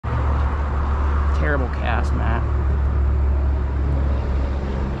terrible cast, Matt.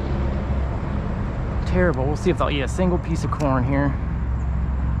 Terrible. We'll see if they'll eat a single piece of corn here.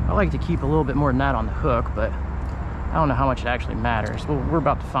 I like to keep a little bit more than that on the hook, but I don't know how much it actually matters. Well, we're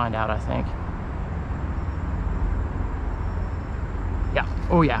about to find out, I think. Yeah.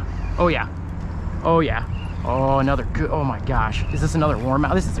 Oh yeah. Oh yeah. Oh yeah. Oh, another good. Oh my gosh. Is this another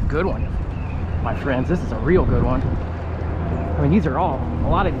warmouth? This is a good one, my friends. This is a real good one. I mean, these are all, a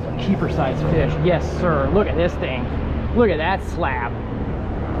lot of these are keeper sized fish. Yes, sir. Look at this thing. Look at that slab.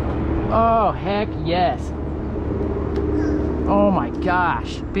 Oh, heck yes. Oh my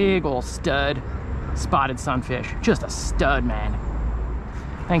gosh. Big old stud. Spotted sunfish. Just a stud, man.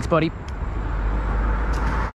 Thanks, buddy.